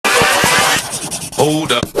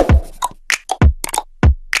Hold up.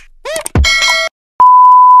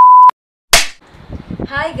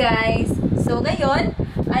 Hi guys! So ngayon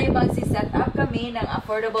ay magsiset up kami ng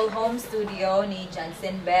affordable home studio ni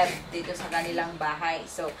Johnson Bev dito sa kanilang bahay.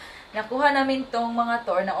 So nakuha namin tong mga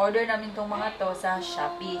to, or na-order namin tong mga to sa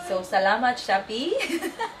Shopee. So salamat Shopee!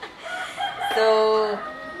 So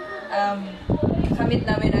kamit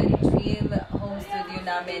namin ang dream home studio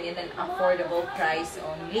namin in an affordable price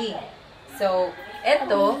only. So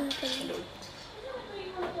eto,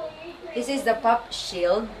 this is the pop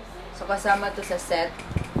shield. So, kasama to sa set,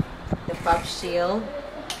 the pop shield.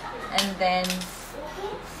 And then,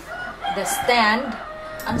 the stand.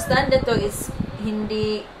 Ang stand nito is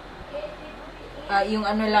hindi, yung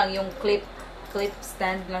ano lang, yung clip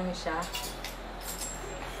stand lang siya.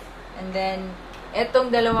 And then,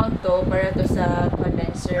 etong dalawang to, para to sa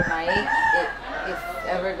condenser mic. If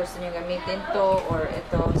ever gusto niyo gamitin to, or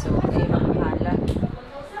ito, so, kayo makahala.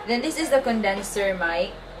 Then, this is the condenser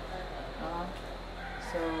mic.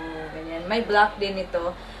 So, ganyan. May block din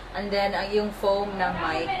ito. And then, yung foam ng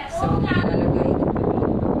mic. So, ilalagay dito.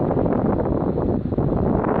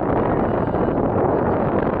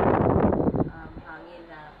 Hangin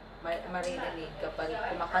na maririnig kapag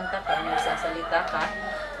kumakanta ka, nagsasalita ka.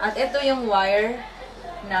 At ito yung wire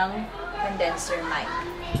ng condenser mic.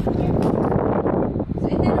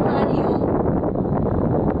 So, ito naman yung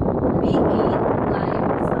V8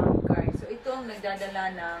 live sound card. So, ito ang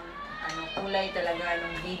nagdadala ng kulay talaga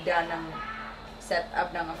ng bida ng setup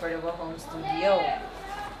ng affordable home studio.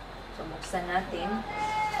 So, buksan natin.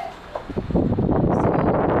 So,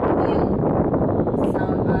 ito yung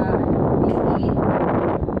sound, V8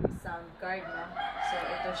 sound card, no? So,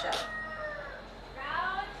 ito siya.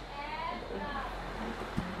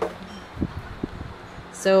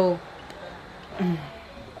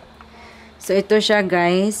 So, ito siya,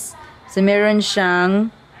 guys. So, meron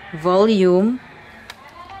siyang volume.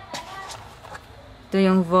 Ito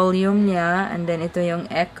yung volume niya, and then ito yung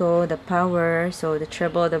echo, the power, so the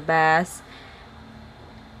treble, the bass,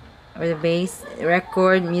 or the bass,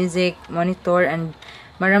 record, music, monitor, and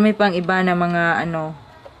marami pang iba na mga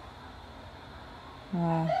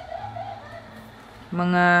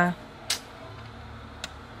mga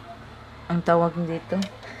ang tawag dito,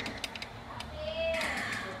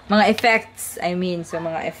 mga effects, so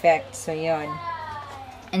mga effects, so yon.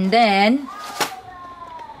 And then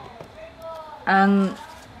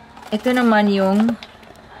ito naman yung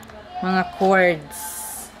mga chords.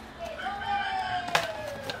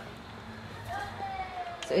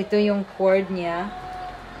 So, ito yung chord niya.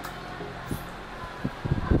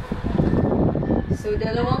 So,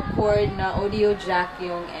 dalawang chord na audio jack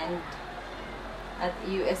yung end. At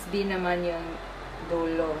USB naman yung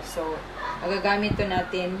dulo. So, magagamit to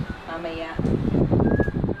natin mamaya.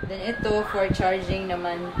 Then, ito for charging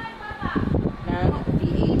naman ng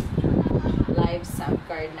V8 live sound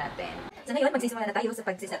card natin. So ngayon, magsisimula na tayo sa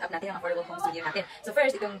pag-set up natin ang affordable home studio natin. So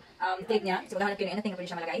first, itong tape niya. So maghahanap kayo ng anything na pwede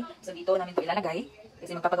siya malagay. So dito namin ito ilalagay.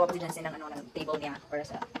 Kasi magpapagawa pa si Jansen ng, ng table niya para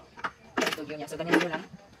sa studio niya. So ganyan nyo lang.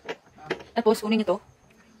 Tapos, kunin nyo to.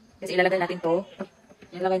 Kasi ilalagay natin to.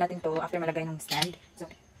 Ilalagay natin to after malagay ng stand. So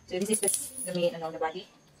this is the main, the body.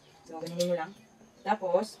 So ganyan nyo lang.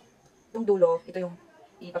 Tapos, itong dulo, ito yung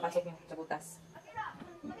ipapasok nyo sa butas.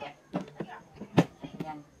 Yan.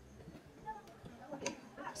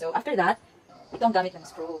 So, after that, ito ang gamit ng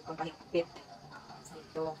screw kung pahigpit.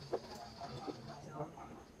 Ito. So,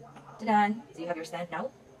 tadan! So, you have your stand now.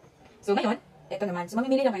 So, ngayon, ito naman. So,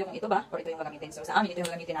 mamimili lang kayo kung ito ba or ito yung gagamitin. So, sa amin, ito yung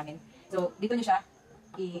gagamitin namin. So, dito nyo siya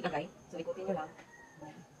ilagay. So, ikutin nyo lang.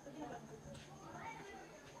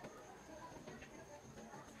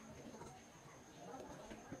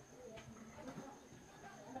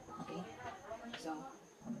 Okay. So,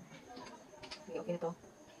 okay na to.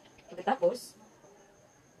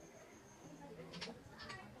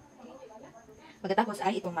 Pagkatapos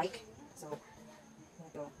ay itong mic. So,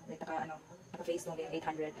 ito. Naka-face nung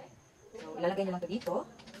 800. So, ilalagay nyo lang ito dito.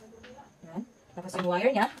 Yan. Tapos yung wire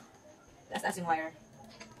niya. Taas-taas yung wire.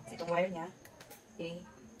 Kasi itong wire niya,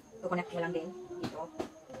 i-connect nyo lang din dito.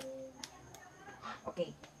 Okay.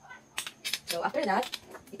 So, after that,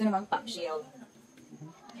 ito namang pop shield.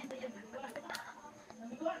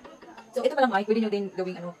 So, ito palang mic, pwede nyo din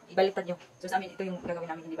gawing ibaliktad nyo. So, sa amin, ito yung gagawin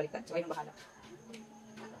namin, hindi baliktad. So, ayun ang bahala.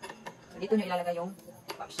 So, dito nyo ilalagay yung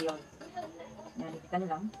pop shield. Yan, ipitan nyo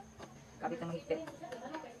lang. Kapit na mahigpit.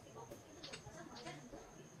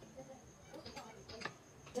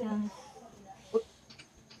 Tadang!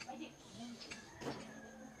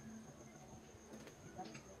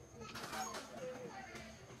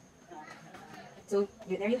 So,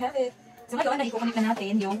 there you have it. So, ngayon, na-i-connect na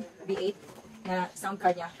natin yung V8 na sound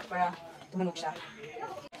card niya para tumunog siya.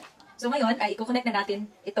 So ngayon ay i-connect na natin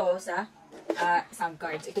ito sa sound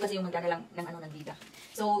card. So ito kasi yung magdala lang ng ng data.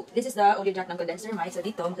 So this is the audio jack ng condenser mic. So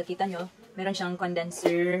dito, makikita nyo, meron siyang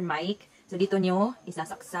condenser mic. So dito nyo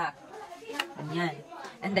isasaksak. Ganyan.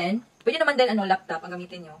 And then, pwede naman din laptop ang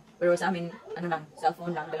gamitin nyo. Pero sa amin,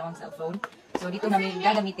 cellphone lang, dalawang cellphone. So dito namin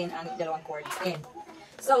gagamitin ang dalawang cords. And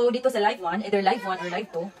so dito sa live 1, either live 1 or live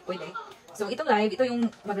 2, pwede. So itong live, ito yung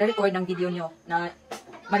magre-record ng video nyo na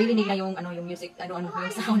maririnig na yung yung music, yung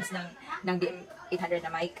sounds ng DM800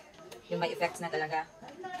 na mic, yung may effects na talaga.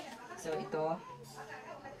 So ito.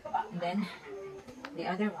 And then the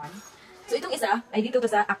other one. So itong isa ay dito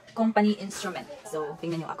sa accompany instrument. So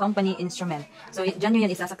tingnan niyo, accompany instrument. So diyan niyo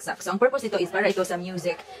yan isasaksak. So ang purpose nito is para ito sa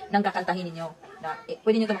music ng kakantahin niyo. Na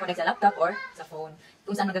pwede niyo ito ma-connect sa laptop or sa phone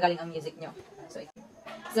kung saan magagaling ang music niyo.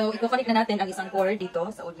 So i-connect na natin ang isang cord dito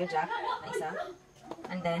sa audio jack na isa.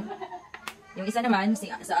 And then yung isa naman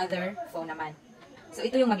sa other phone naman. So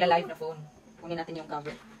ito yung magla-live na phone. Kunin natin yung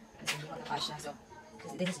cover. Kasi hindi ko nakasya. So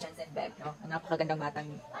this is Jensen Beck, no? Ang napakagandang batang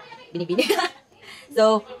binibini.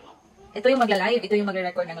 So ito yung magla-live, ito yung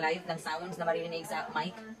magre-record ng live ng sounds na maririnig sa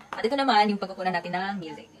mic. At ito naman yung pagkukunan natin ng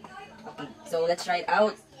music. Okay, so let's try it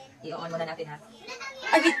out. I-on muna natin ha.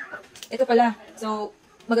 Ay, wait! Ito pala. So,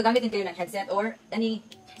 magagamit din kayo ng headset or any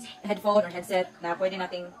headphone or headset na pwede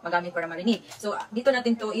nating magamit para marinig. So, dito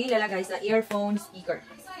natin to ilalagay sa earphone speaker.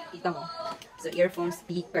 Kita mo. So, earphone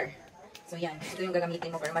speaker. So, yan. Ito yung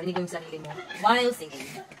gagamitin mo para marinig yung sarili mo while singing.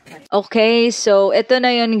 Okay, so ito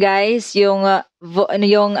na yun guys, yung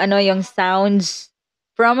sounds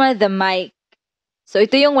from the mic. So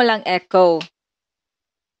ito yung walang echo.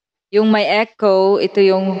 Yung may echo, ito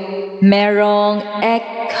yung merong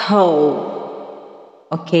echo.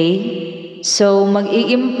 Okay? So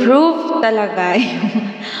mag-i-improve talaga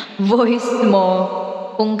yung voice mo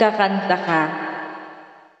kung kakanta ka.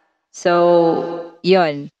 So,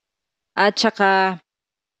 yun. At saka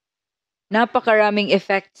napakaraming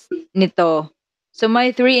effects nito. So,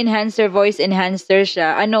 may 3 enhancer, voice enhancer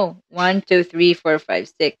siya. 1, 2, 3, 4, 5,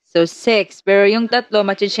 6. So, 6. Pero yung tatlo,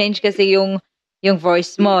 change kasi yung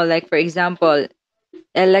voice mo. Like, for example,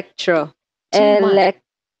 electro.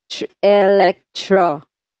 Electro.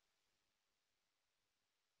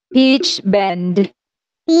 Pitch bend.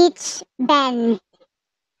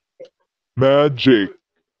 Magic.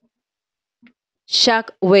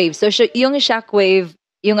 Shock wave. So, yung shock wave,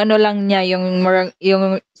 yung lang niya,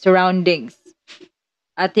 yung surroundings.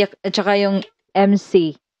 At saka yung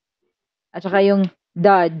MC. At saka yung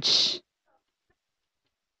dodge.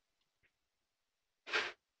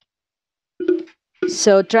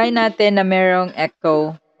 So, try natin na merong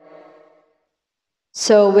echo.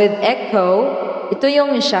 So, with echo, ito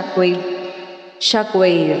yung shock wave. Shock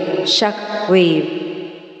wave. Shock wave.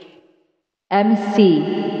 MC.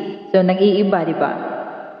 So, nag-iiba, di ba?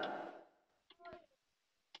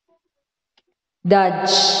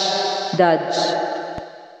 Dodge.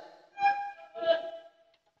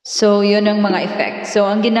 So, yun ang mga effect. So,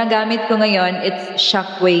 ang ginagamit ko ngayon, it's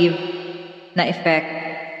shockwave na effect.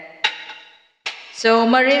 So,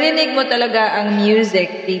 maririnig mo talaga ang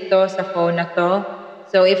music dito sa phone na to.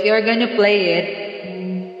 So, if you're gonna play it,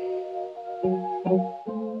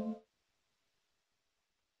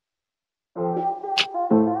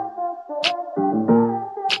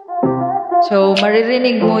 so,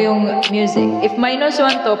 maririnig mo yung music. If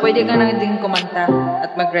 -1 to, pwede ka na din kumanta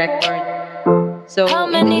at mag-record. So,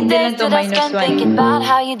 hindi lang to -1.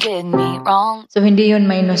 So, hindi yun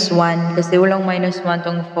 -1 kasi walang -1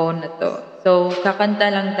 tong phone na to. So,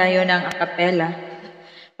 kakanta lang tayo ng acapella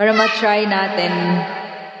para ma-try natin.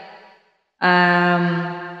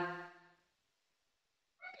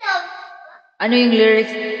 Ano yung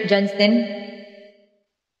lyrics, Johnston?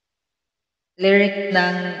 Lyric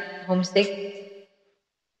ng Homesick?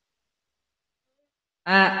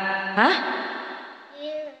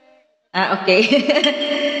 Okay.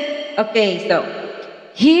 Okay, so.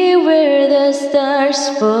 Here where the stars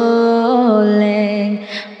falling,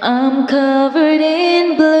 I'm covered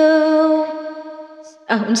in blue.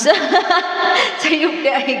 Sayop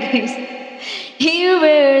ka guys. Here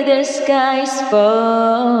where the sky's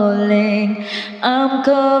falling, I'm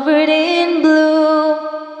covered in blue.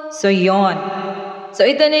 So, yon. So,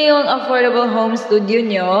 ito na yung affordable home studio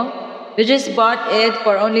nyo. We just bought it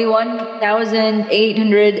for only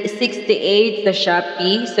 1,868 sa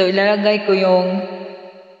Shopee. So, ilalagay ko yung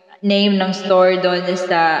name ng store doon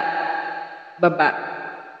sa baba.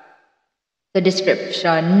 Sa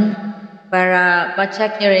description. Para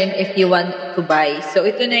ma-check nyo rin if you want to buy. So,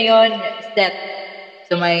 ito na yon set.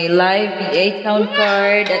 So, may live V8 sound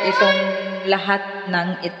card at itong lahat ng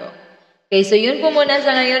ito. Okay, so yun po muna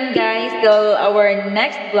sa ngayon guys. Till our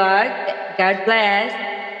next vlog. God bless.